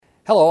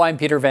Hello, I'm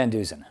Peter Van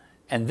Dusen,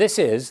 and this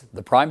is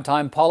the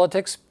Primetime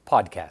Politics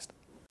Podcast.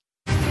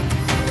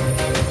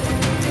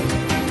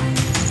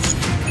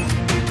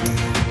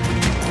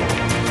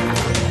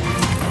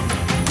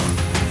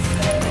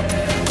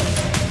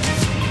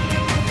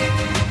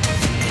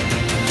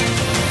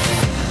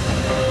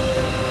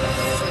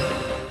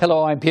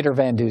 Hello, I'm Peter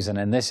Van Dusen,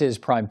 and this is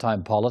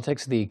Primetime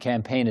Politics, the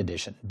campaign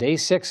edition. Day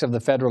 6 of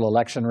the federal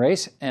election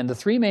race, and the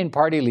three main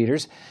party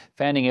leaders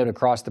fanning out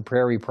across the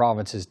prairie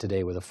provinces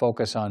today with a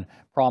focus on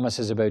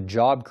promises about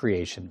job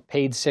creation,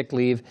 paid sick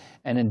leave,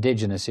 and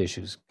Indigenous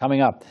issues.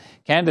 Coming up,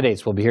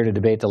 candidates will be here to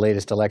debate the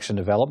latest election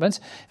developments,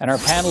 and our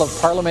panel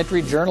of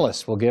parliamentary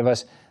journalists will give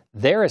us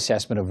their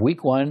assessment of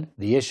Week 1,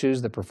 the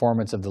issues, the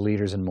performance of the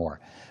leaders, and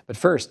more. But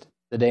first,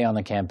 the day on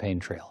the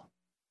campaign trail.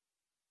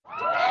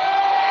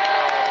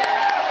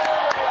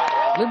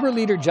 Liberal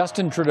leader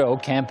Justin Trudeau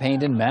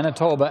campaigned in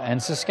Manitoba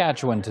and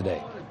Saskatchewan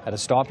today. At a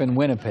stop in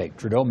Winnipeg,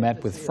 Trudeau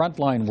met with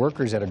frontline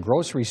workers at a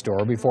grocery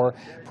store before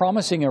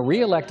promising a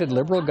re-elected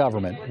Liberal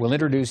government will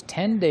introduce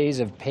 10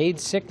 days of paid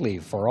sick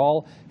leave for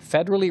all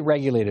federally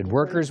regulated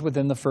workers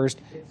within the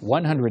first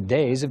 100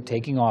 days of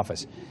taking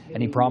office.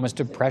 And he promised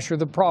to pressure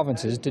the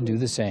provinces to do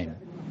the same.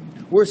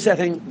 We're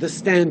setting the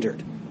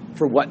standard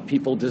for what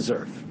people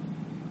deserve.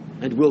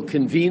 And we'll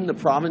convene the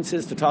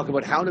provinces to talk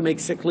about how to make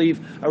sick leave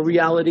a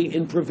reality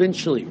in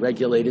provincially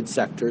regulated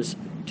sectors,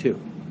 too.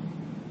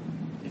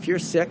 If you're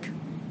sick,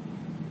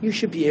 you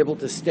should be able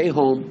to stay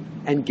home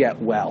and get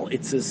well.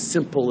 It's as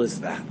simple as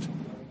that.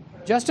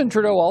 Justin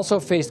Trudeau also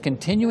faced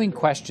continuing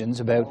questions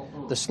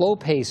about the slow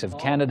pace of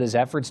Canada's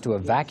efforts to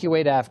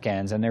evacuate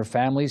Afghans and their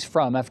families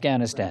from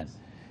Afghanistan.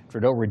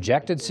 Trudeau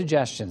rejected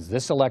suggestions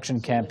this election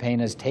campaign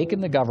has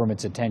taken the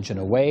government's attention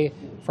away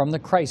from the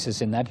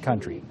crisis in that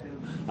country.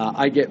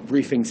 I get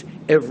briefings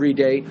every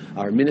day.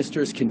 Our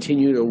ministers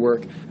continue to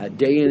work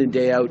day in and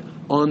day out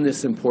on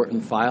this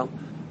important file.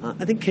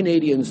 I think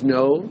Canadians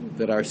know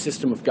that our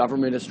system of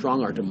government is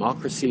strong, our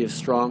democracy is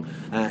strong,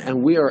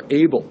 and we are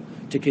able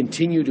to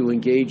continue to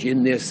engage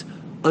in this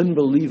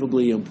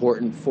unbelievably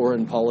important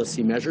foreign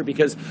policy measure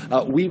because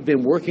we've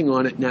been working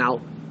on it now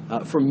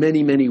for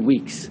many, many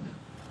weeks.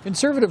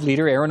 Conservative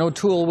leader Erin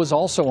O'Toole was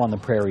also on the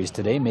prairies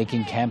today,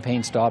 making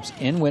campaign stops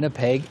in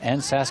Winnipeg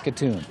and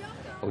Saskatoon.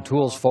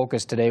 O'Toole's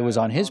focus today was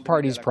on his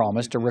party's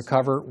promise to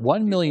recover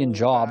 1 million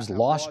jobs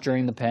lost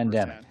during the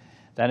pandemic.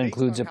 That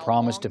includes a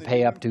promise to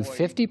pay up to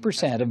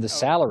 50% of the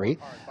salary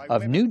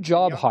of new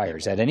job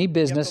hires at any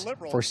business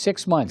for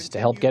 6 months to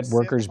help get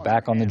workers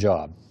back on the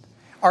job.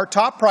 Our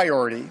top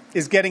priority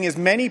is getting as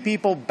many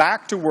people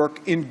back to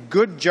work in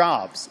good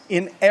jobs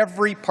in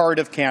every part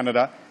of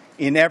Canada,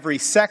 in every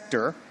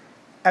sector,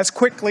 as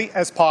quickly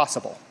as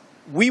possible.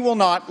 We will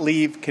not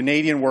leave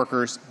Canadian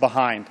workers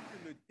behind.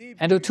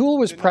 And O'Toole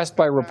was pressed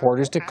by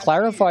reporters to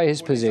clarify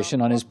his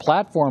position on his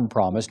platform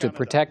promise to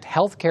protect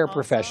healthcare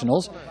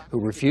professionals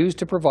who refuse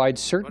to provide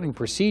certain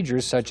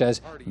procedures such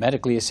as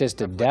medically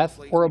assisted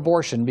death or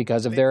abortion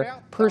because of their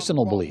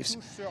personal beliefs.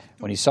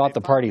 When he sought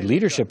the party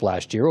leadership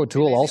last year,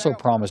 O'Toole also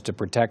promised to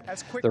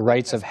protect the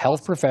rights of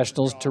health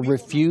professionals to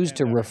refuse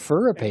to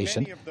refer a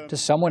patient to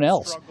someone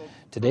else.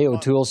 Today,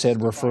 O'Toole said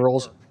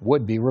referrals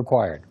would be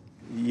required.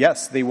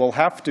 Yes, they will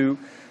have to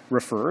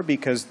refer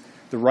because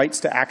the rights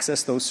to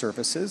access those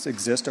services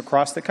exist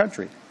across the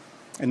country.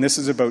 And this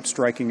is about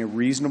striking a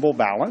reasonable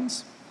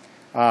balance.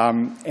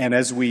 And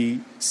as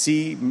we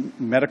see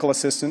medical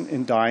assistance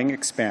in dying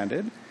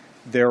expanded,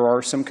 there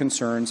are some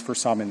concerns for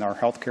some in our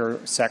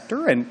healthcare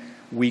sector, and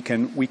we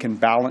can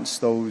balance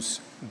those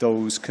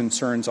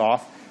concerns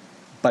off,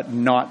 but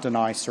not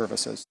deny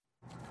services.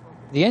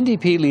 The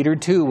NDP leader,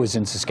 too, was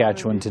in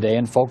Saskatchewan today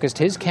and focused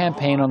his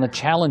campaign on the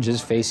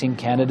challenges facing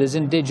Canada's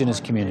Indigenous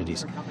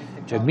communities.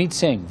 Jagmeet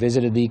Singh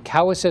visited the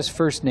Cowessess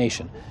First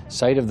Nation,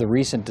 site of the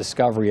recent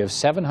discovery of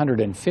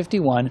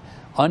 751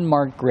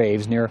 unmarked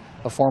graves near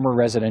a former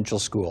residential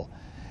school.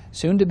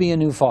 Soon to be a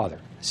new father,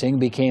 Singh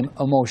became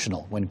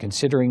emotional when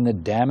considering the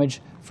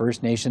damage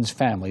First Nations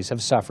families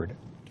have suffered.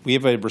 We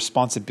have a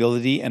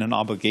responsibility and an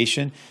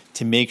obligation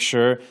to make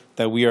sure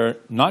that we are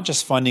not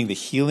just funding the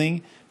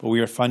healing, but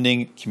we are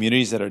funding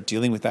communities that are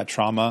dealing with that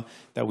trauma,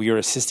 that we are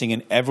assisting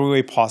in every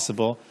way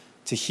possible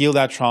to heal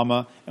that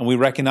trauma, and we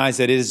recognize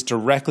that it is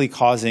directly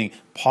causing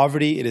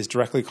poverty, it is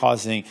directly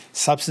causing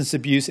substance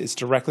abuse, it's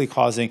directly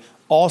causing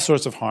all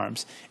sorts of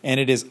harms, and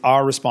it is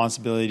our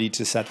responsibility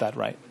to set that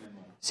right.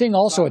 Singh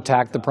also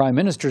attacked the Prime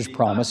Minister's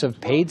promise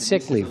of paid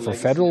sick leave for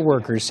federal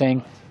workers,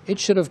 saying it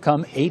should have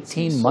come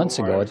 18 months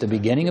ago at the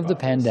beginning of the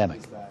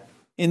pandemic.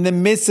 In the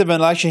midst of an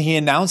election, he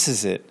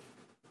announces it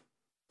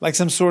like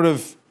some sort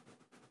of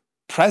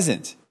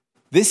present.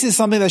 This is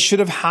something that should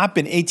have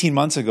happened 18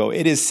 months ago.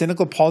 It is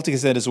cynical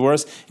politics at its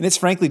worst, and it's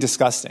frankly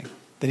disgusting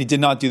that he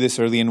did not do this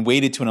early and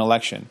waited to an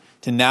election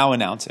to now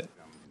announce it.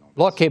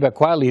 Bloc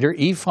Québécois leader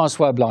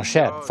Yves-François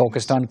Blanchet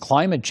focused on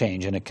climate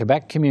change in a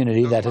Quebec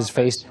community that has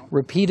faced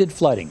repeated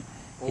flooding.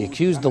 He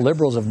accused the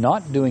Liberals of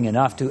not doing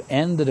enough to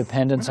end the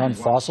dependence on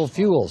fossil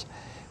fuels.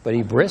 But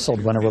he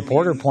bristled when a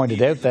reporter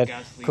pointed out that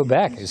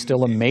Quebec is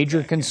still a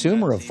major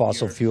consumer of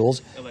fossil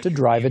fuels to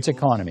drive its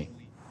economy.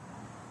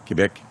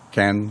 Quebec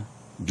can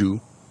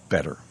do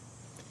better.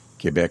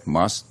 Quebec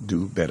must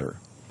do better.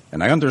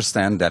 And I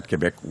understand that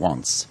Quebec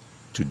wants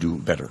to do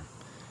better.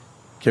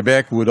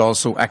 Quebec would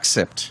also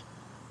accept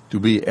to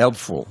be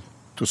helpful,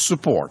 to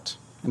support,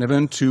 and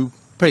even to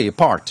pay a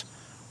part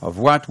of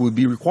what would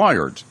be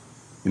required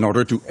in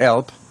order to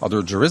help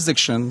other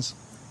jurisdictions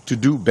to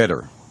do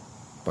better.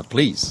 But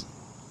please,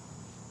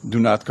 do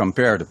not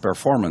compare the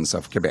performance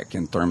of Quebec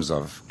in terms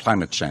of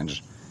climate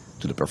change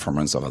to the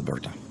performance of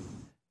Alberta.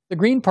 The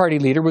Green Party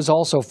leader was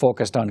also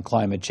focused on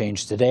climate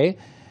change today.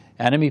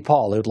 Annamie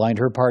Paul outlined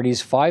her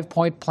party's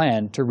 5-point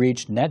plan to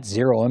reach net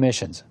zero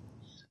emissions.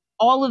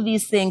 All of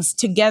these things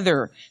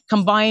together,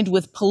 combined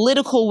with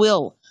political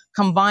will,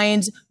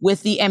 combined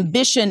with the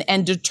ambition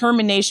and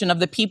determination of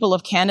the people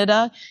of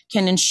Canada,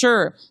 can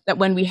ensure that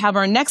when we have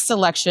our next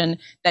election,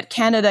 that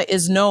Canada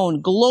is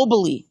known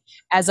globally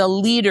as a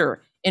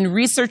leader in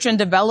research and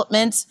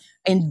development,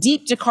 in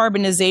deep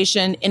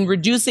decarbonization, in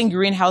reducing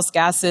greenhouse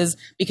gases,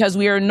 because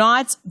we are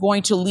not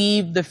going to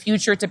leave the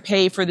future to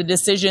pay for the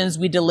decisions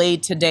we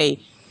delayed today.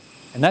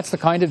 And that's the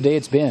kind of day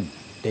it's been,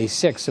 day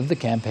 6 of the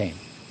campaign.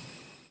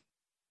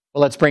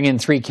 Well, let's bring in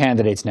 3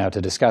 candidates now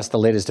to discuss the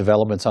latest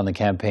developments on the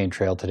campaign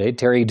trail today.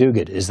 Terry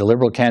Duguid is the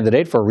Liberal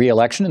candidate for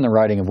re-election in the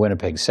riding of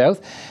Winnipeg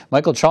South.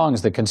 Michael Chong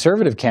is the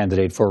Conservative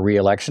candidate for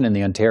re-election in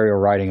the Ontario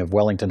riding of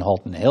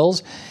Wellington-Halton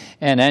Hills.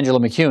 And Angela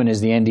McEwen is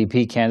the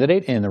NDP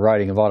candidate in the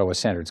riding of Ottawa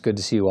Centre. It's good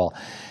to see you all.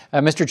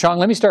 Mr. Chong,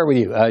 let me start with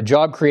you.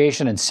 Job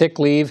creation and sick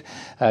leave,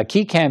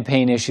 key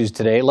campaign issues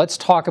today. Let's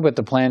talk about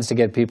the plans to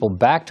get people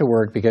back to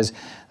work, because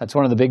that's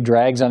one of the big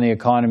drags on the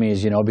economy,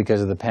 as you know,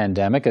 because of the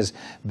pandemic. As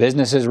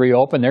businesses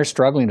reopen, they're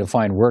struggling to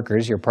find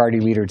workers. Your party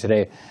leader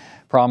today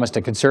promised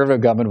a Conservative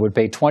government would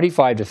pay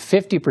 25% to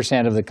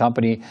 50% of the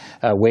company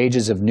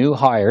wages of new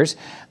hires.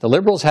 The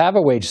Liberals have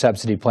a wage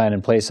subsidy plan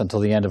in place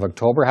until the end of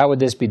October. How would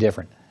this be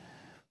different?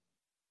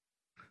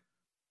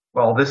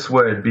 Well, this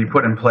would be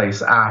put in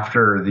place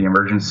after the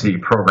emergency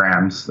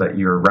programs that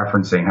you're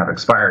referencing have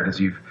expired. As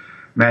you've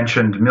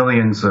mentioned,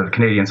 millions of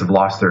Canadians have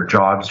lost their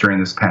jobs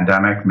during this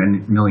pandemic.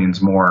 Millions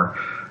more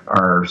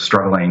are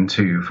struggling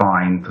to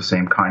find the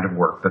same kind of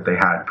work that they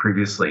had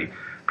previously,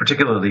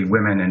 particularly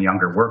women and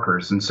younger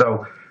workers. And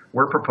so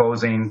we're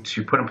proposing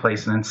to put in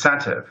place an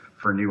incentive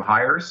for new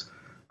hires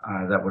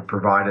that would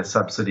provide a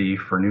subsidy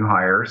for new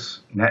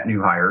hires, net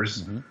new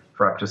hires,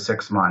 for up to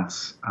 6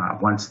 months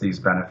once these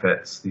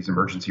benefits, these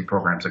emergency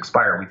programs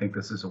expire. We think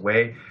this is a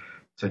way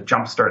to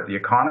jumpstart the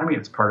economy.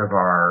 It's part of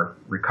our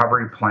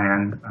recovery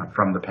plan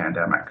from the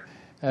pandemic.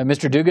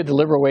 Mr. Duguid, the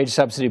Liberal wage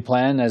subsidy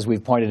plan, as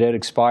we've pointed out,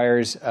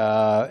 expires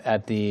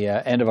at the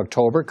end of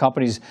October.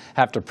 Companies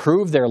have to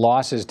prove their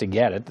losses to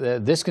get it.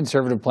 This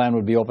Conservative plan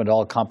would be open to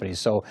all companies.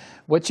 So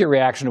what's your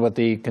reaction to what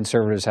the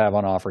Conservatives have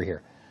on offer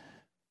here?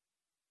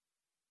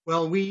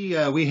 Well, we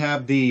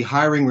have the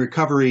hiring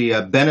recovery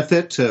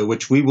benefit,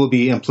 which we will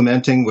be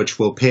implementing, which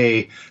will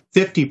pay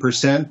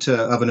 50%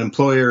 of an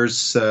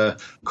employer's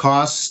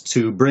costs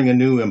to bring a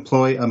new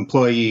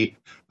employee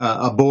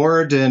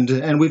aboard.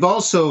 And we've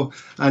also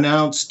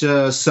announced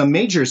some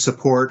major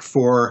support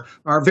for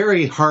our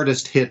very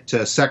hardest hit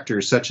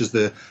sectors, such as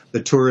the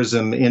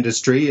tourism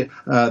industry.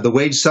 The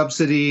wage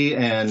subsidy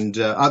and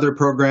other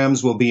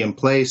programs will be in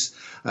place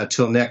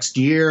till next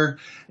year.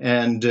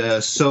 And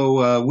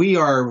so we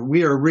are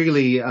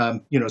really,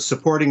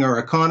 supporting our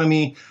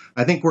economy.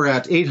 I think we're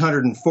at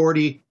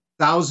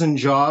 840,000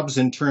 jobs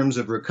in terms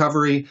of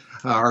recovery.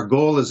 Our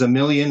goal is 1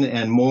 million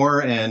and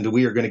more, and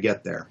we are going to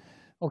get there.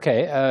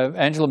 Okay.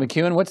 Angela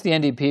McEwen, what's the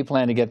NDP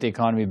plan to get the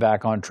economy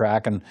back on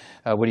track, and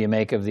what do you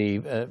make of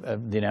the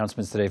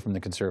announcements today from the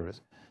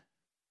Conservatives?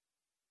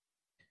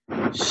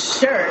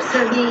 Sure.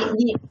 So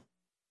the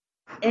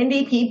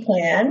NDP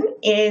plan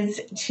is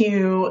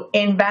to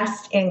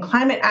invest in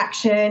climate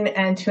action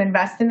and to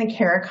invest in the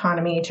care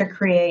economy to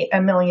create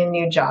 1 million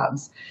new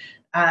jobs.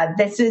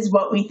 This is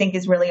what we think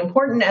is really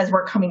important as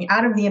we're coming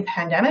out of the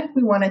pandemic.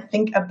 We want to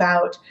think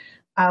about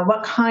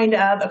what kind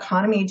of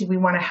economy do we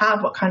want to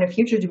have? What kind of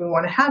future do we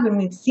want to have? And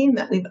we've seen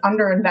that we've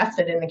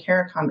underinvested in the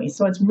care economy.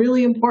 So it's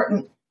really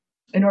important,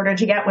 in order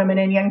to get women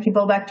and young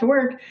people back to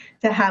work,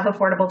 to have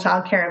affordable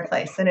childcare in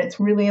place. And it's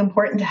really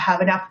important to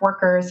have enough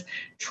workers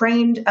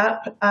trained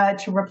up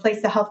to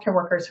replace the healthcare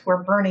workers who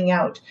are burning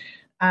out.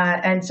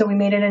 And so we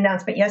made an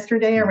announcement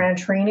yesterday around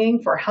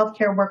training for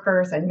healthcare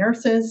workers and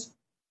nurses.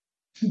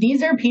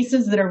 These are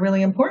pieces that are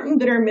really important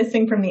that are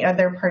missing from the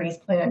other party's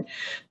plan.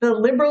 The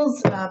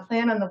Liberals'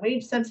 plan on the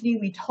wage subsidy,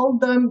 we told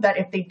them that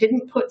if they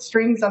didn't put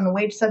strings on the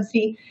wage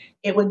subsidy,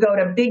 it would go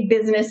to big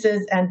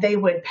businesses and they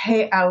would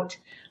pay out,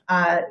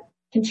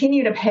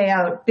 continue to pay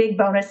out big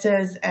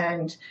bonuses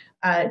and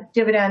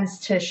dividends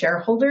to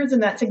shareholders,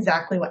 and that's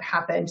exactly what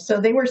happened.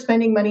 So they were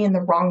spending money in the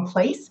wrong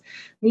place.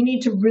 We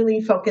need to really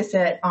focus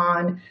it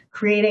on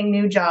creating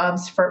new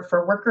jobs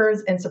for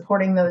workers and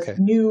supporting those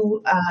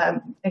new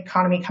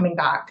economy coming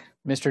back.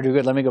 Mr.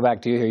 Duguid, let me go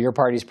back to you here. Your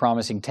party's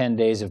promising 10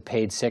 days of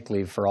paid sick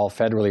leave for all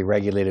federally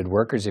regulated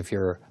workers if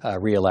you're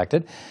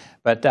re-elected,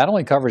 but that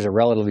only covers a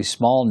relatively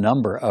small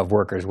number of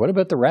workers. What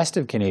about the rest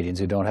of Canadians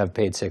who don't have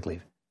paid sick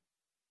leave?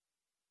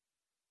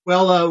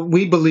 Well,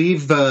 we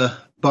believe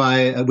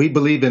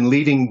in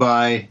leading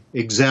by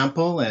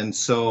example, and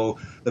so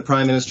the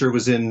Prime Minister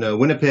was in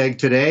Winnipeg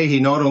today. He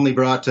not only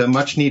brought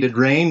much needed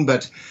rain,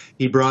 but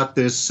he brought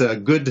this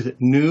good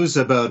news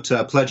about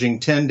pledging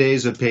 10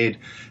 days of paid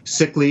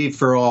sick leave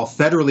for all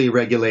federally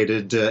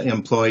regulated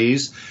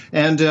employees.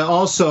 And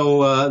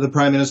also the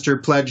Prime Minister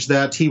pledged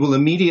that he will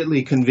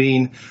immediately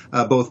convene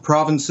both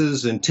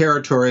provinces and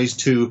territories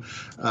to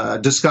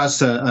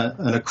discuss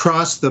an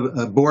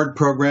across-the-board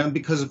program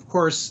because, of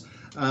course,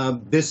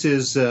 this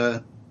is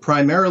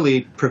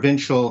primarily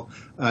provincial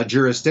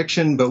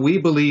jurisdiction, but we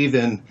believe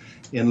in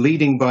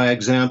leading by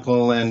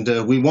example, and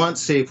we want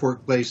safe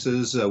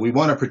workplaces. We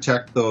want to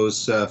protect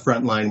those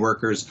frontline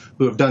workers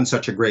who have done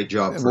such a great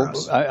job for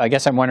us. I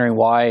guess I'm wondering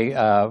why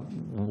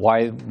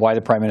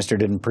the Prime Minister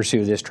didn't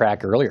pursue this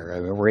track earlier. I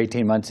mean, we're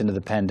 18 months into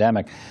the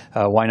pandemic.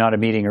 Why not a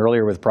meeting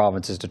earlier with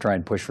provinces to try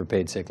and push for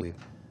paid sick leave?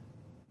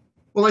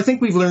 Well, I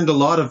think we've learned a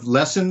lot of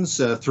lessons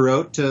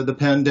throughout the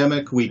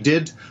pandemic. We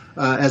did,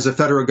 as a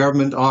federal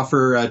government,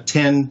 offer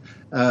 10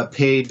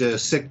 paid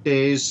sick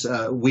days.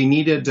 We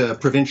needed a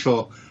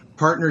provincial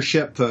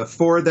partnership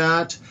for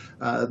that.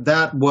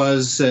 That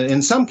was,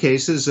 in some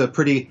cases,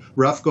 pretty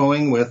rough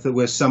going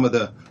with some of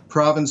the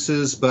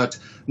provinces, but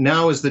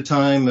now is the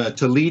time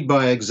to lead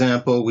by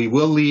example. We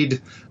will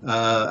lead,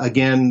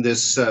 again,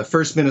 this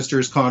First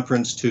Ministers'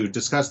 Conference to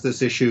discuss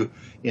this issue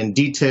in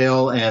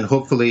detail, and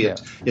hopefully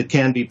it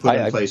can be put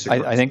in place.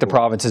 I think the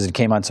provinces that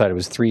came on side, it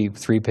was three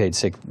paid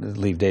sick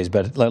leave days,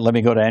 but let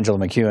me go to Angela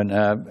McEwen.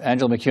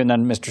 Angela McEwen,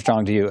 then Mr.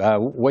 Strong to you.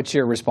 What's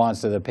your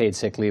response to the paid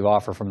sick leave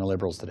offer from the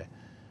Liberals today?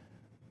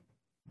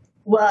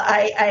 Well,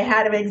 I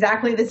had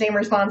exactly the same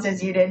response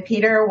as you did,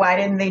 Peter. Why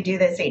didn't they do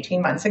this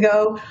 18 months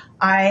ago?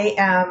 I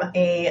am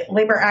a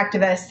labor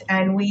activist,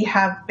 and we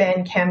have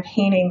been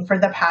campaigning for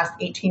the past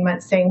 18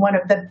 months saying one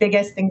of the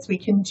biggest things we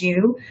can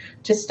do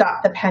to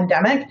stop the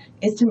pandemic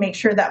is to make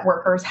sure that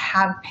workers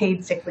have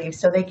paid sick leave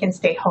so they can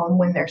stay home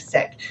when they're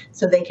sick,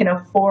 so they can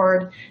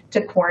afford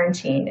to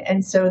quarantine.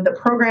 And so the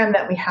program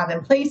that we have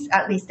in place,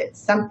 at least it's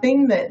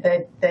something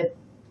that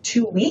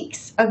 2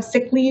 weeks of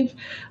sick leave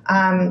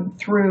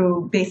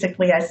through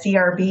basically a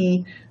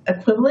CRB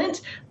equivalent,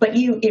 but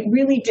it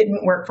really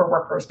didn't work for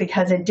workers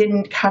because it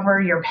didn't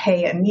cover your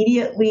pay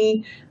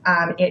immediately.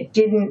 It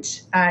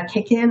didn't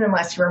kick in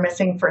unless you were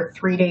missing for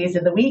 3 days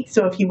of the week.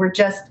 So if you were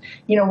just,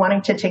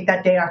 wanting to take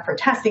that day off for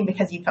testing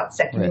because you felt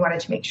sick and you wanted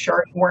to make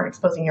sure you weren't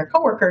exposing your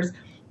coworkers,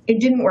 it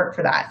didn't work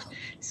for that.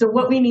 So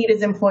what we need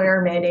is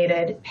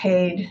employer-mandated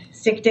paid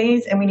sick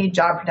days, and we need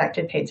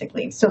job-protected paid sick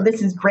leave. So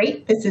this is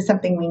great. This is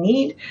something we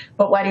need,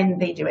 but why didn't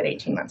they do it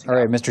 18 months ago? All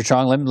right, Mr.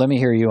 Chong, let me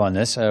hear you on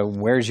this.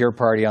 Where's your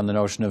party on the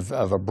notion of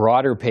a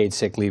broader paid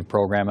sick leave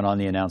program and on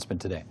the announcement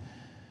today?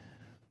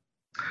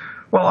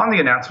 Well, on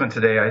the announcement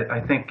today, I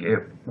think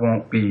it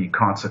won't be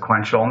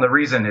consequential. And the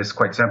reason is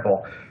quite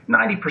simple.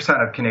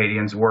 90% of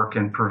Canadians work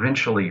in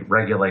provincially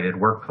regulated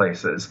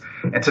workplaces.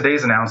 And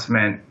today's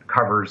announcement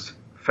covers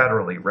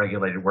federally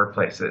regulated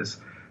workplaces,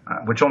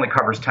 which only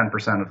covers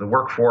 10% of the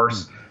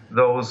workforce.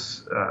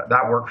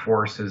 That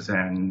workforce is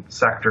in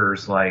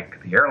sectors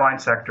like the airline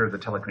sector, the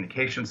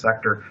telecommunications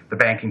sector, the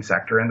banking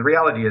sector. And the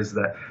reality is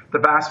that the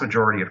vast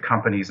majority of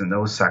companies in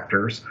those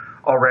sectors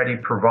already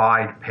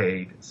provide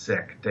paid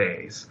sick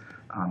days.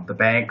 The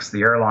banks,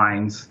 the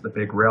airlines, the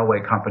big railway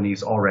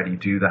companies already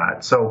do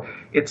that. So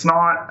it's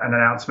not an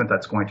announcement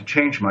that's going to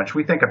change much.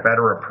 We think a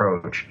better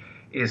approach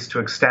is to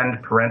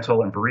extend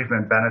parental and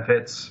bereavement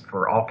benefits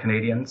for all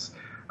Canadians,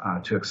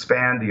 to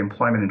expand the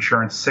employment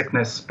insurance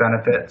sickness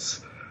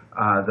benefits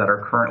that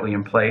are currently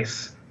in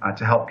place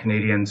to help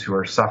Canadians who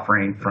are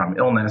suffering from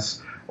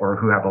illness or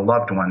who have a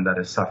loved one that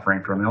is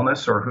suffering from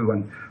illness or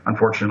who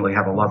unfortunately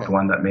have a loved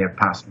one that may have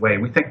passed away.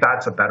 We think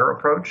that's a better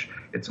approach.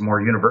 It's a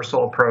more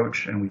universal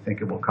approach, and we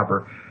think it will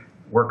cover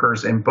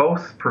workers in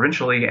both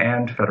provincially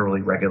and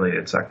federally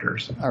regulated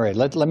sectors. All right,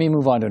 let me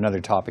move on to another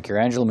topic here.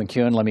 Angela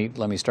McEwen,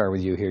 let me start with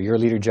you here. Your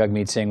leader,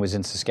 Jagmeet Singh, was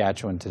in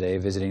Saskatchewan today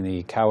visiting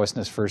the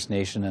Cowessness First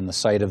Nation and the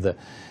site of the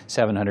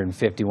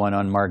 751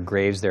 unmarked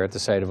graves there at the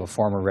site of a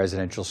former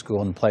residential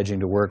school and pledging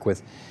to work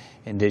with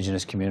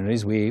Indigenous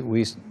communities.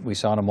 We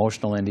saw an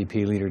emotional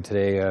NDP leader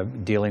today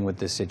dealing with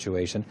this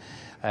situation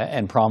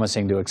and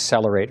promising to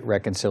accelerate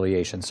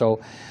reconciliation.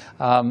 So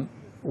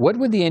what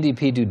would the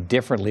NDP do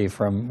differently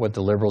from what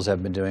the Liberals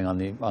have been doing on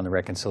the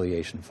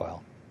reconciliation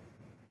file?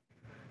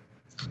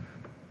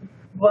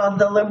 Well,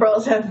 the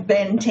Liberals have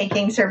been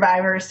taking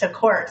survivors to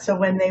court. So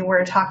when they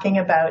were talking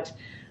about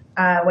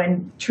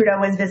when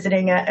Trudeau was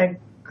visiting a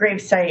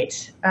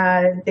gravesite,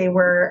 they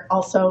were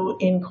also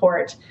in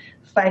court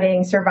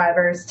fighting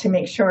survivors to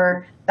make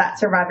sure that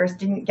survivors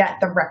didn't get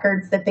the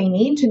records that they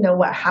need to know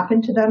what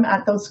happened to them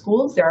at those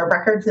schools. There are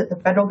records that the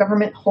federal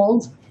government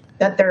holds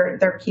that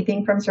they're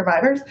keeping from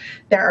survivors.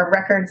 There are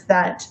records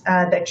that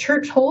the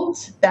church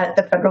holds that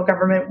the federal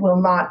government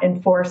will not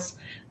enforce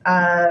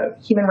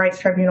human rights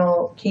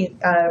tribunal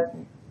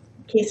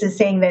cases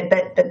saying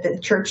that the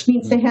church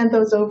needs to hand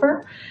those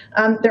over.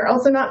 They're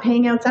also not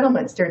paying out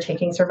settlements. They're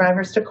taking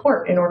survivors to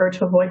court in order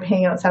to avoid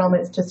paying out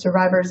settlements to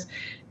survivors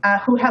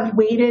who have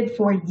waited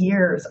for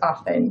years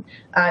often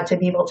to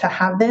be able to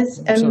have this.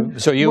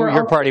 And so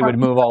your party would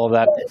move all of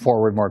that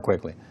forward more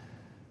quickly?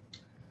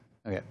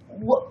 Okay.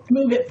 We'll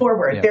move it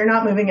forward. Yeah. They're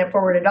not moving it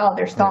forward at all.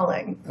 They're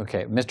stalling.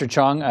 Okay. Mr.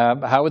 Chong,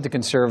 how would the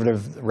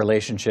Conservative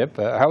relationship,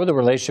 how would the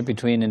relationship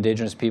between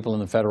Indigenous people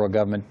and the federal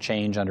government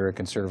change under a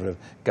Conservative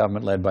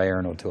government led by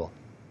Erin O'Toole?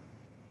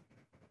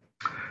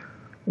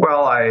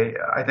 Well, I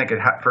think it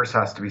first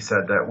has to be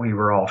said that we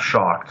were all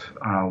shocked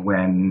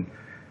when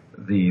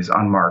these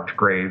unmarked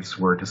graves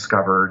were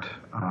discovered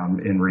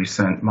in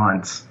recent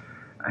months.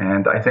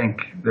 And I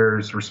think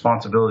there's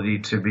responsibility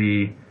to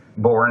be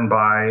borne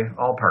by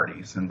all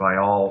parties and by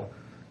all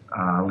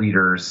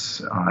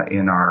leaders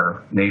in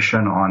our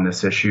nation on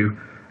this issue.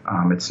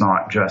 It's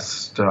not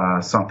just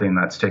something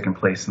that's taken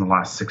place in the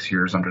last 6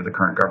 years under the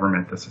current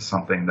government. This is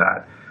something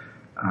that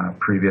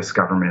previous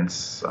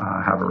governments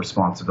have a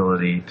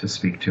responsibility to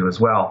speak to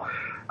as well.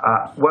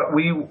 What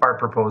we are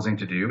proposing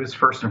to do is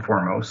first and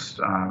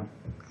foremost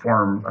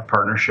form a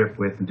partnership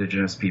with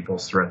Indigenous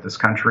peoples throughout this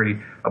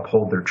country,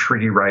 uphold their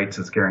treaty rights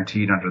as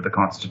guaranteed under the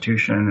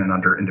Constitution and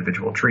under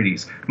individual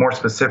treaties. More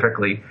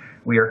specifically,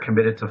 we are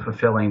committed to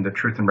fulfilling the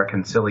Truth and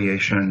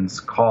Reconciliation's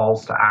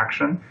calls to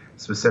action,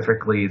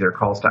 specifically their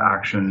calls to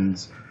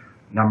actions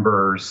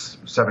numbers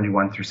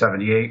 71 through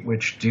 78,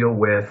 which deal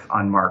with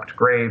unmarked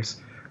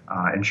graves,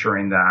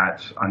 ensuring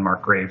that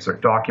unmarked graves are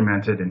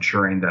documented,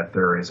 ensuring that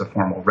there is a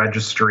formal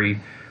registry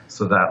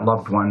so that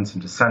loved ones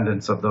and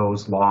descendants of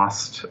those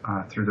lost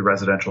through the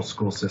residential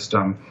school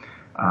system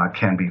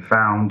can be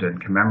found and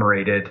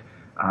commemorated,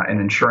 and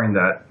ensuring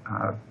that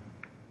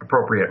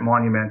appropriate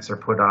monuments are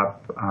put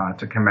up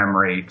to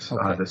commemorate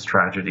this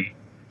tragedy.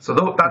 So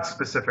that's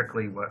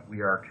specifically what we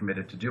are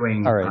committed to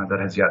doing that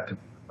has yet to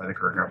be by the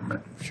current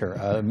government. Sure.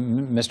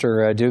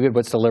 Mr. Duguid,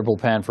 what's the Liberal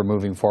plan for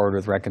moving forward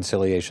with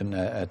reconciliation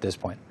at this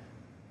point?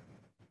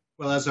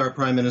 Well, as our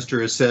Prime Minister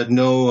has said,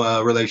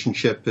 no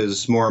relationship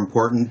is more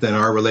important than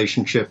our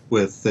relationship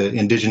with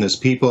Indigenous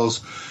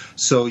peoples.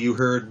 So you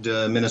heard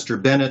Minister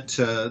Bennett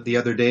the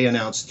other day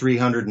announce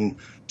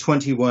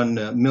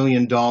 $321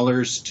 million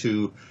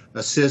to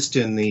assist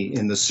in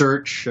the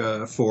search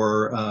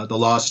for the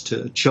lost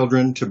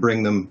children, to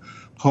bring them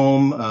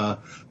home.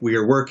 We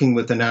are working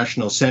with the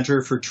National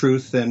Centre for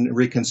Truth and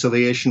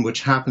Reconciliation,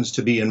 which happens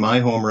to be in my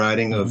home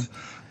riding of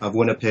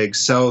Winnipeg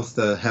South,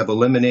 have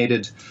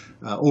eliminated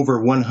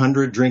over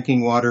 100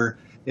 drinking water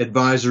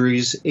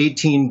advisories,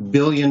 $18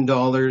 billion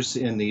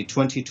in the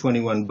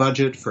 2021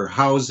 budget for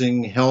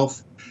housing,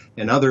 health,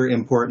 and other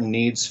important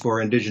needs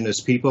for Indigenous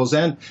peoples,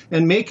 and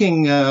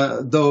making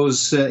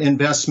those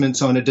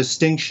investments on a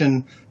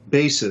distinction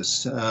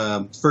basis,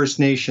 First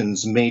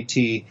Nations,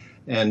 Métis,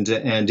 and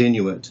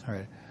Inuit.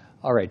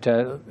 All right.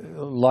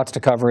 Lots to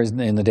cover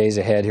in the days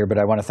ahead here, but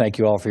I want to thank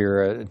you all for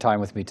your time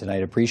with me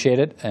tonight. Appreciate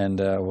it, and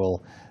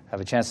we'll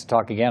have a chance to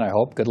talk again, I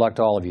hope. Good luck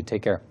to all of you.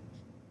 Take care.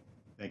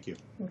 Thank you.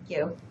 Thank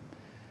you.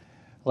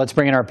 Let's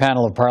bring in our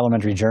panel of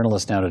parliamentary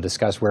journalists now to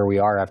discuss where we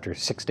are after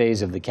 6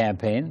 days of the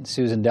campaign.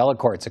 Susan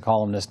Delacourt's a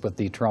columnist with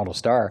the Toronto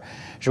Star.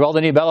 Joël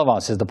Denis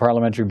Bellavance is the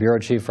parliamentary bureau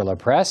chief for La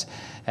Presse.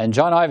 And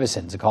John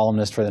Iveson's a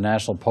columnist for the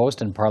National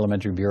Post and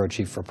parliamentary bureau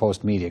chief for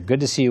Post Media. Good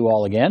to see you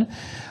all again.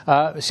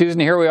 Susan,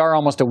 here we are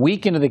almost a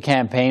week into the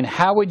campaign.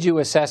 How would you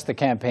assess the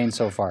campaign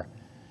so far?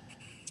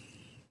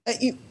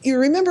 You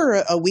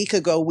remember a week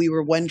ago we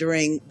were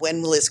wondering,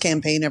 when will this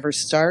campaign ever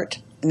start?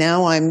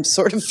 Now I'm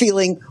sort of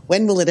feeling,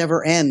 when will it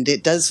ever end?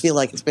 It does feel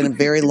like it's been a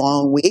very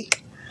long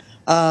week.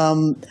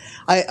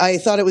 I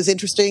thought it was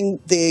interesting,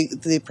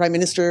 the Prime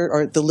Minister,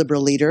 or the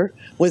Liberal leader,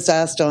 was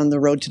asked on the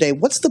road today,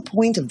 what's the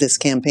point of this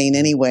campaign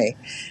anyway?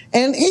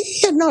 And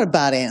he had not a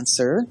bad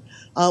answer.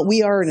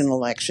 We are in an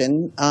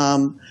election.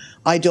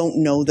 I don't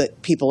know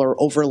that people are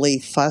overly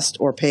fussed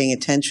or paying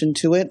attention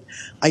to it.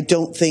 I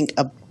don't think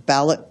a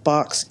ballot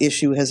box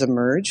issue has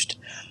emerged.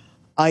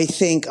 I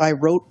think I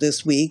wrote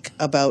this week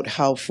about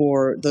how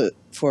for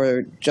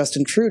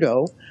Justin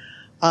Trudeau,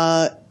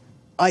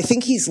 I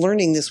think he's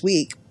learning this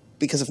week,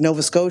 because of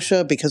Nova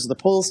Scotia, because of the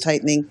polls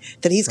tightening,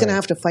 that he's going to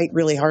have to fight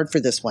really hard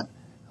for this one.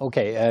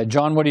 Okay,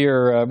 John,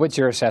 what's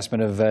your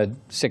assessment of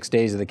 6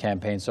 days of the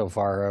campaign so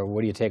far?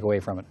 What do you take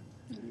away from it?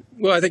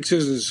 Well, I think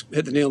Susan's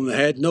hit the nail on the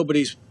head.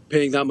 Nobody's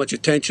paying that much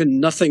attention.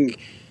 Nothing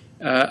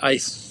I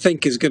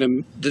think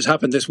that's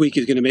happened this week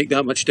is going to make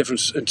that much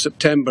difference in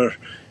September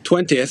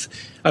 20th.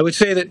 I would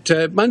say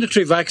that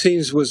mandatory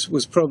vaccines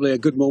was probably a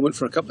good moment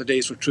for a couple of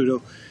days for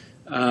Trudeau.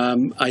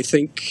 I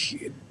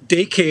think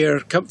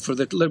daycare, for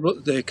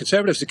the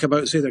Conservatives to come out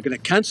and say they're going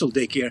to cancel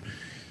daycare,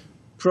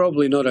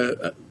 probably not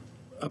a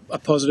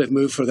positive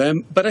move for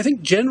them. But I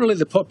think generally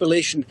the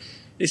population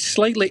is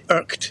slightly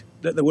irked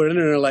that we're in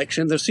an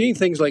election. They're seeing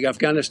things like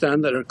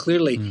Afghanistan that are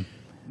clearly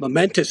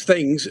momentous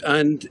things,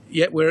 and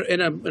yet we're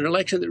in an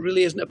election that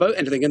really isn't about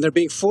anything, and they're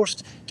being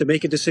forced to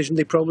make a decision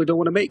they probably don't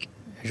want to make.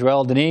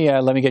 Joël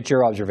Denis, let me get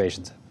your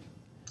observations.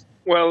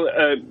 Well,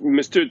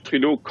 Mr.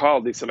 Trudeau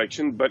called this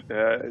election, but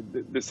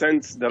the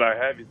sense that I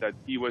have is that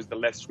he was the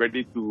less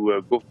ready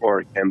to go for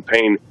a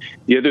campaign.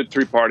 The other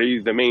three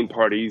parties, the main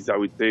parties, I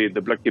would say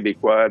the Bloc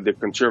Québécois, the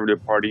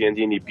Conservative Party, and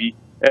the NDP,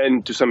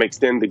 and to some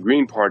extent the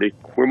Green Party,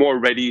 were more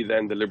ready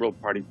than the Liberal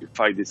Party to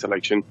fight this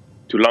election,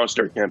 to launch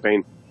their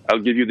campaign.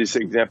 I'll give you this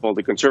example.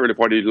 The Conservative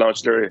Party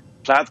launched their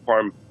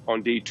platform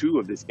on day 2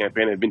 of this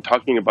campaign and have been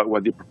talking about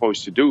what they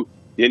propose to do.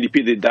 The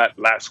NDP did that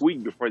last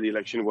week before the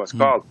election was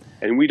called.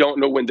 And we don't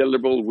know when the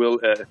Liberal will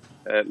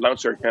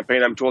launch their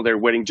campaign. I'm told they're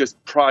waiting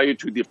just prior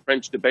to the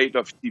French debate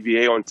of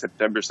TVA on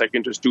September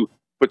 2nd just to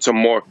put some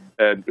more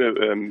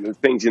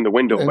things in the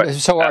window. But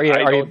so are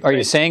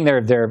you saying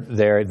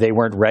they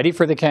weren't ready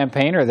for the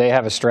campaign, or they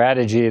have a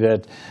strategy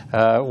that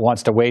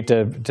wants to wait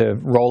to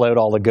roll out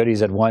all the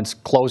goodies at once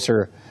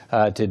closer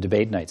to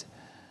debate nights?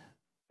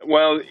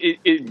 Well,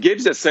 it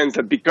gives a sense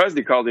that because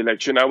they called the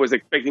election, I was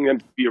expecting them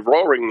to be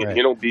roaring,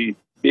 right,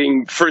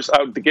 being first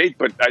out the gate.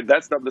 But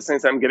that's not the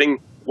sense I'm getting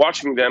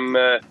watching them,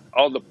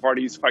 all the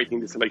parties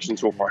fighting this election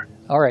so far.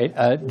 All right.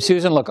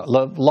 Susan, look,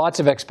 lots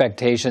of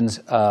expectations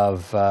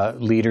of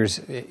leaders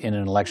in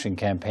an election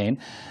campaign.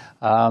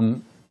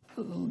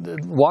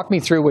 Walk me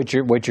through what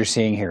you're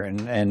seeing here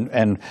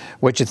and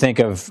what you think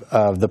of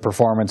the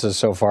performances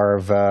so far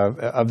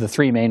of the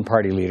three main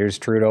party leaders,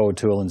 Trudeau,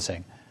 O'Toole, and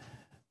Singh.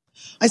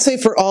 I'd say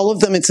for all of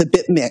them, it's a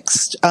bit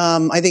mixed.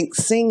 I think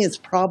Singh is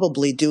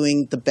probably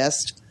doing the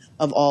best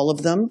of all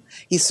of them.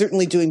 He's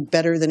certainly doing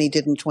better than he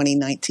did in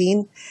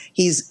 2019.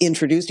 He's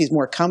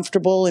more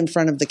comfortable in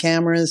front of the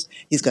cameras.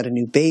 He's got a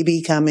new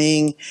baby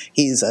coming.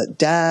 He's a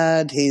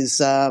dad.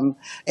 And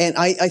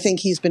I think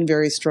he's been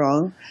very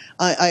strong.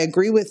 I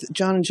agree with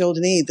John and Joe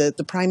Denis that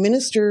the Prime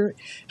Minister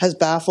has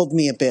baffled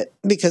me a bit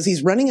because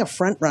he's running a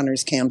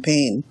front-runners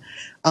campaign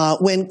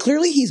when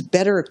clearly he's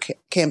better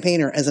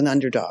campaigner as an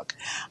underdog.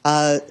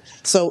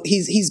 So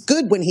he's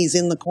good when he's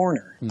in the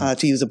corner,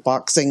 to use a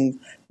boxing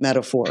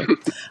metaphor.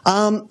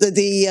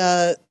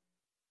 The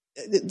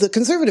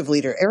Conservative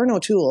leader, Erin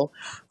O'Toole,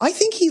 I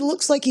think he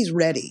looks like he's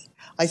ready.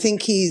 I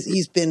think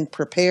he's been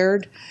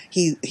prepared.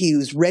 He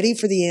was ready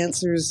for the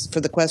answers for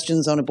the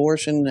questions on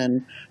abortion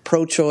and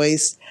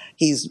pro-choice.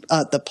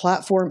 The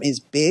platform is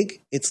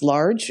big. It's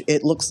large.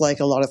 It looks like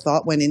a lot of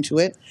thought went into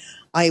it.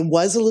 I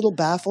was a little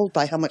baffled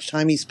by how much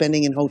time he's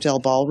spending in hotel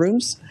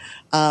ballrooms,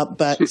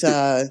 but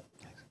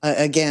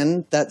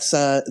again, that's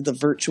the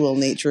virtual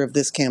nature of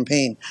this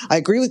campaign. I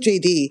agree with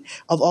JD.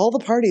 Of all the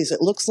parties,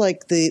 it looks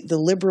like the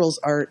Liberals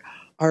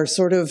are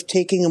sort of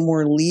taking a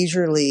more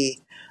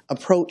leisurely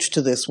approach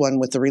to this one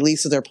with the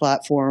release of their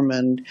platform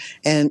and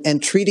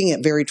treating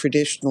it very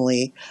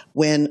traditionally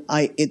when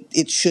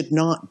it should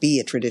not be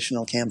a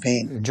traditional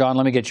campaign. John,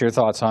 let me get your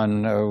thoughts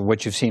on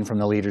what you've seen from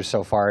the leaders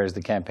so far as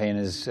the campaign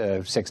is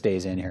 6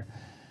 days in here.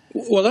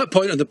 Well, that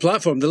point on the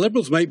platform, the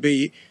Liberals might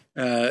be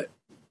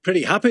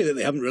pretty happy that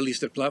they haven't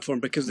released their platform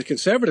because the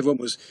Conservative one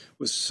was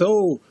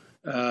so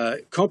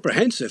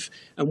comprehensive.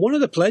 And one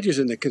of the pledges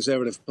in the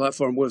Conservative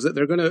platform was that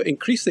they're going to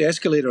increase the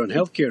escalator on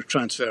healthcare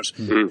transfers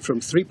from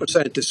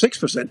 3% to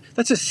 6%.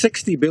 That's a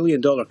 $60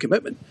 billion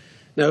commitment.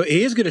 Now,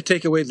 he is going to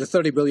take away the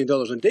 $30 billion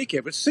on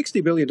daycare, but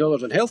 $60 billion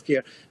on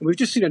healthcare. And we've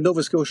just seen a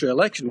Nova Scotia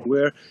election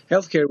where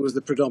healthcare was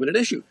the predominant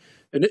issue.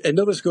 In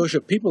Nova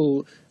Scotia,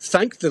 people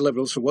thanked the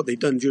Liberals for what they'd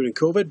done during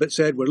COVID, but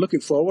said, we're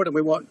looking forward and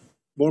we want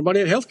more money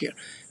in healthcare.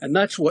 And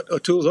that's what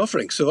O'Toole's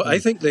offering. So I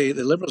think the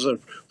Liberals are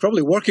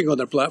probably working on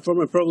their platform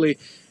and probably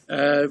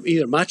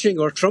either matching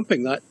or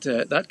trumping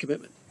that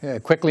commitment.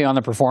 Quickly on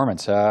the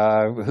performance,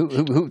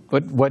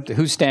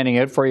 who's standing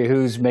out for you?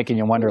 Who's making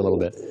you wonder a little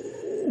bit?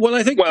 Well,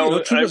 I think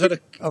Trudeau's had a...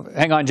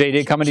 hang on,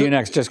 JD, coming to you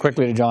next. Just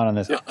quickly to John on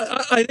this.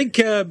 I think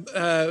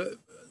Trudeau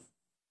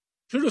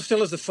still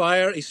has the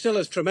fire. He still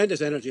has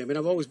tremendous energy. I mean,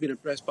 I've always been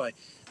impressed by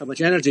how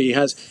much energy he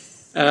has.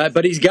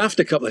 But he's gaffed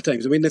a couple of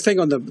times. I mean, the thing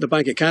on the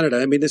Bank of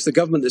Canada, I mean, it's the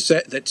government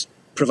that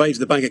provides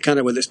the Bank of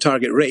Canada with its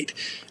target rate,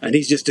 and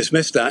he's just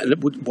dismissed that,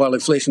 while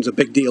inflation's a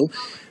big deal.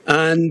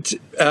 And,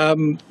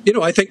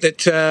 I think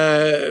that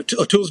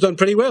O'Toole's done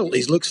pretty well.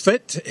 He looks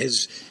fit.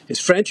 His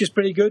French is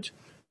pretty good.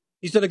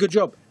 He's done a good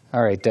job.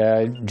 All right.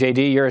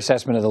 JD, your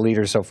assessment of the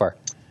leaders so far?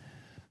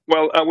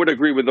 Well, I would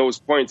agree with those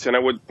points, and I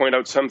would point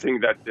out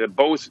something that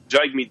both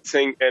Jagmeet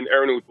Singh and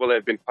Erin O'Toole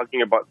have been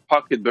talking about: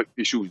 pocketbook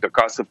issues, the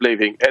cost of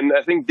living. And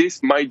I think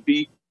this might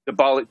be the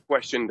ballot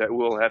question that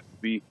will have to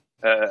be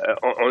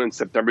on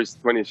September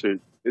 20th.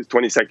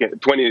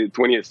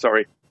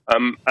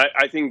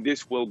 I think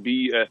this will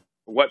be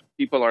what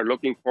people are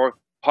looking for: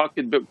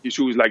 pocketbook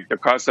issues like the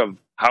cost of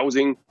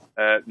housing,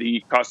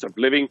 the cost of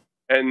living,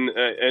 and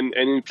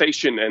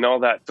inflation and all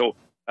that. So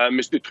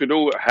Mr.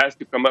 Trudeau has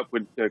to come up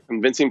with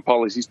convincing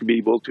policies to be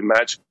able to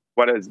match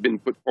what has been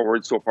put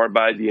forward so far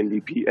by the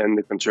NDP and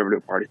the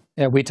Conservative Party.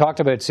 Yeah, we talked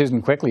about,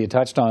 Susan, quickly, you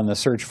touched on the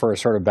search for a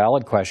sort of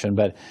ballot question,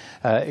 but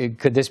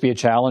could this be a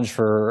challenge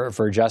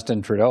for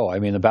Justin Trudeau? I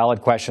mean, the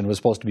ballot question was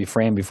supposed to be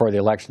framed before the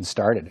election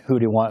started. Who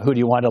do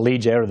you want to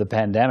lead you out of the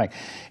pandemic?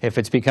 If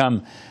it's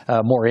become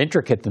more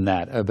intricate than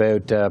that,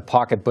 about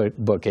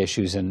pocketbook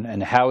issues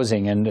and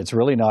housing, and it's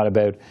really not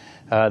about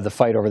the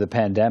fight over the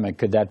pandemic,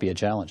 could that be a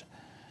challenge?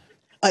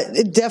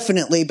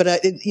 Definitely,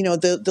 but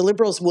the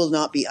Liberals will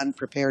not be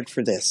unprepared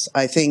for this.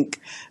 I think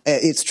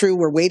it's true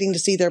we're waiting to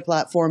see their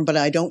platform, but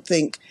I don't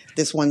think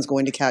this one's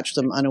going to catch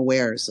them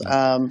unawares.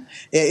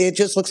 It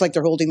just looks like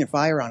they're holding their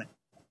fire on it.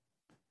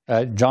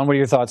 John, what are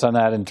your thoughts on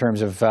that in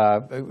terms of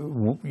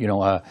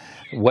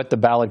what the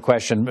ballot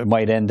question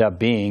might end up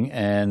being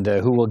and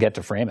who will get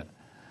to frame it?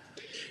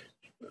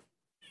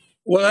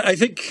 Well, I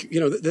think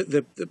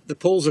the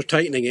polls are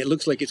tightening. It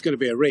looks like it's going to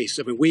be a race.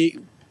 I mean,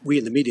 we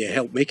in the media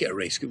help make it a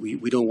race.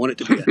 We don't want it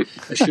to be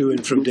a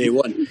shoe-in from day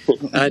one.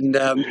 And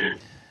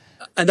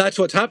that's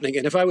what's happening.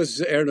 And if I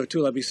was Erin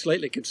O'Toole, I'd be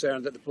slightly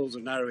concerned that the polls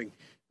are narrowing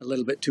a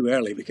little bit too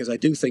early, because I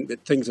do think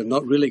that things are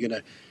not really going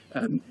to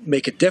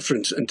make a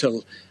difference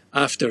until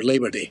after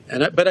Labour Day.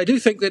 But I do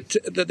think that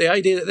the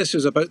idea that this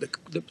is about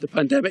the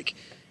pandemic,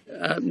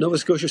 Nova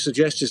Scotia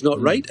suggests is not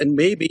right. And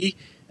maybe,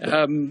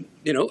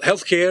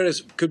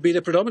 healthcare could be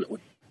the predominant one.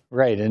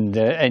 Right, and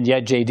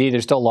yet, JD,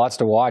 there's still lots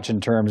to watch in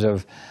terms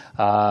of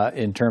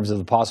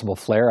the possible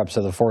flare-ups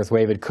of the fourth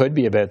wave. It could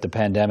be about the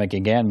pandemic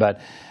again, but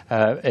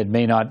it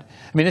may not.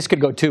 I mean, this could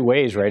go two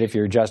ways, right? If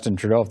you're Justin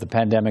Trudeau, if the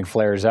pandemic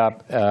flares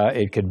up,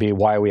 it could be,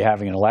 why are we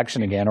having an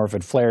election again? Or if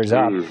it flares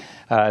up,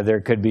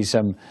 there could be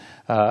some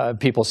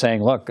people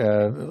saying, look,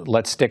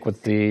 let's stick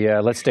with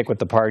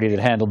the party that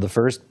handled the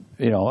first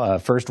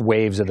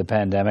waves of the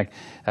pandemic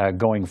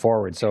going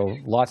forward. So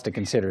lots to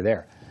consider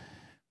there.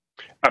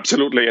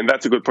 Absolutely, and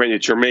that's a good point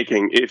that you're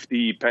making. If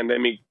the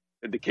pandemic,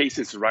 the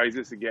cases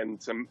rises again,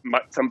 some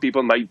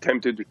people might be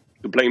tempted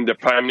to blame the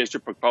Prime Minister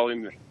for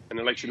calling an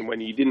election when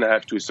he didn't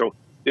have to. So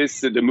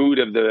the mood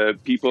of the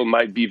people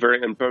might be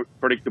very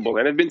unpredictable.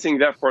 And I've been saying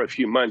that for a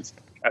few months.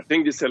 I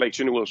think this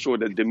election will show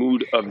that the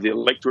mood of the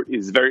electorate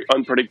is very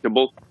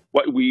unpredictable.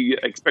 What we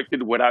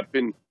expected would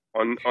happen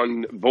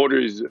on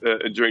voters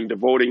during the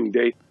voting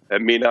day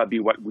may not be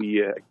what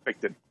we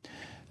expected.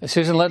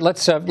 Susan,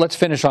 let's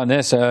finish on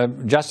this.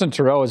 Justin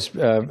Trudeau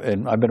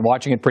and I've been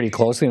watching it pretty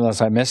closely,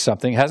 unless I missed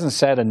something, hasn't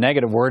said a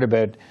negative word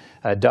about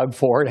Doug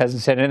Ford,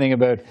 hasn't said anything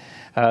about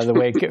the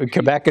way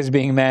Quebec is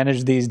being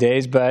managed these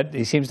days, but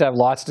he seems to have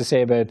lots to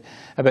say about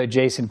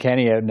Jason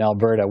Kenney out in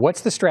Alberta.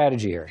 What's the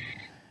strategy here?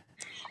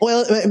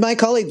 Well, my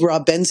colleague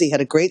Rob Benzie had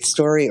a great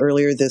story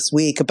earlier this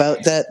week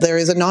about that there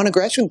is a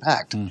non-aggression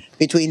pact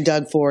between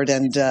Doug Ford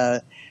and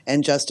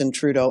Justin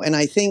Trudeau, and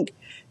I think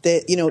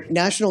that,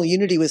 national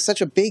unity was such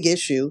a big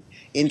issue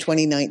in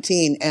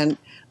 2019, and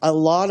a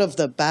lot of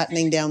the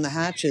battening down the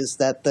hatches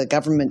that the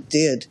government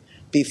did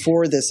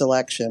before this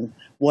election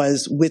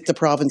was with the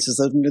provinces,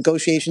 the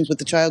negotiations with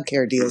the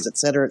childcare deals, et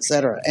cetera, et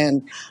cetera.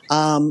 And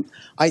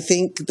I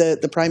think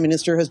that the Prime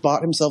Minister has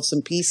bought himself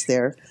some peace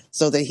there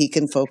so that he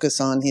can focus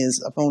on his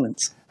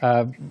opponents.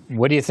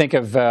 What do you think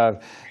of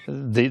I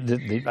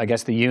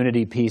guess the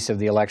unity piece of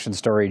the election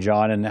story,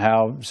 John, and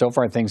how so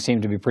far things seem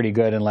to be pretty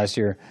good unless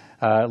you're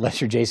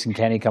Jason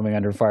Kenney coming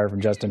under fire from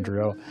Justin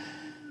Trudeau?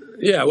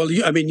 Yeah, well,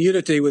 I mean,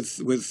 unity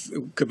with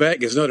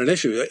Quebec is not an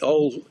issue.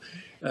 All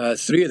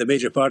three of the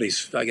major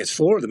parties, I guess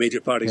four of the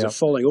major parties, are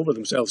falling over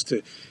themselves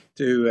to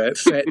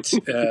fet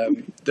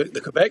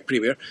the Quebec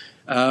Premier.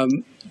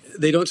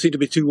 They don't seem to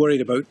be too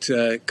worried about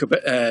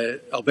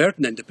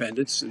Albertan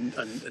independence and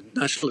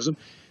nationalism.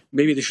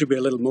 Maybe there should be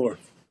a little more.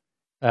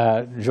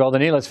 Joel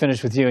Denis, let's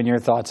finish with you and your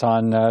thoughts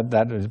on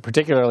that,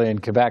 particularly in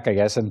Quebec, I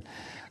guess. And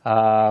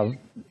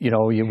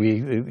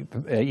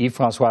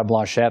Yves-François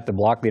Blanchet, the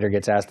Bloc leader,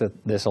 gets asked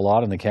this a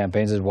lot in the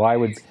campaigns: is why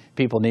would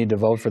people need to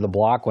vote for the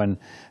Bloc when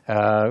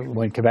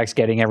Quebec's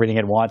getting everything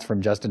it wants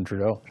from Justin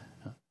Trudeau?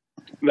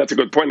 That's a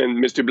good point,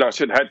 and Mr.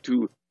 Blanchet had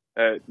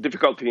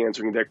difficulty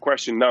answering that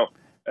question. Now,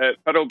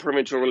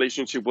 federal-provincial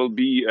relationship will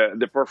be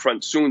the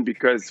forefront soon,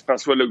 because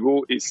François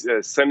Legault is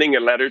sending a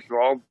letter to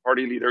all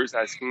party leaders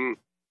asking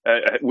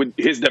with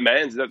his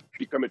demands that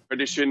become a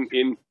tradition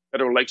in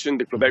federal election.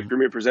 The Quebec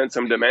Premier presents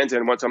some demands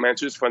and wants some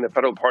answers from the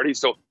federal party.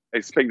 So I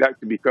expect that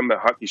to become a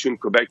hot issue in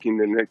Quebec in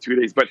the next few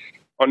days. But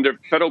on the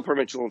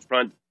federal-provincial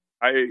front,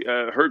 I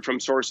heard from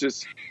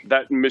sources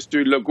that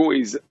Mr. Legault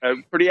is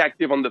pretty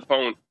active on the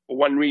phone for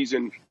one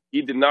reason.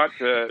 He did not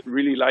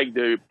really like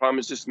the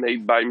promises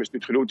made by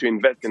Mr. Trudeau to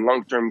invest in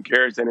long-term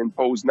cares and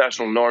impose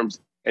national norms.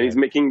 And he's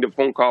making the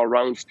phone call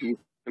rounds to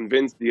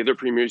convince the other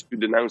premiers to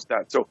denounce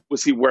that. So we'll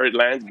see where it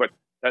lands, but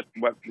that's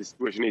what the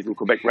situation is in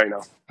Quebec right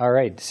now. All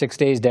right, 6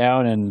 days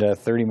down and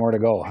 30 more to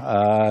go.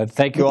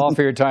 Thank you all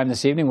for your time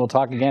this evening. We'll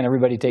talk again.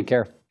 Everybody take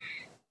care.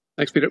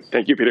 Thanks, Peter.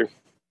 Thank you, Peter.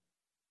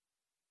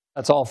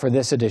 That's all for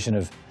this edition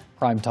of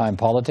Primetime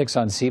Politics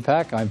on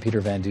CPAC. I'm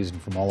Peter Van Dusen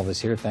from all of us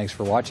here. Thanks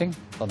for watching.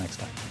 Until next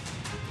time.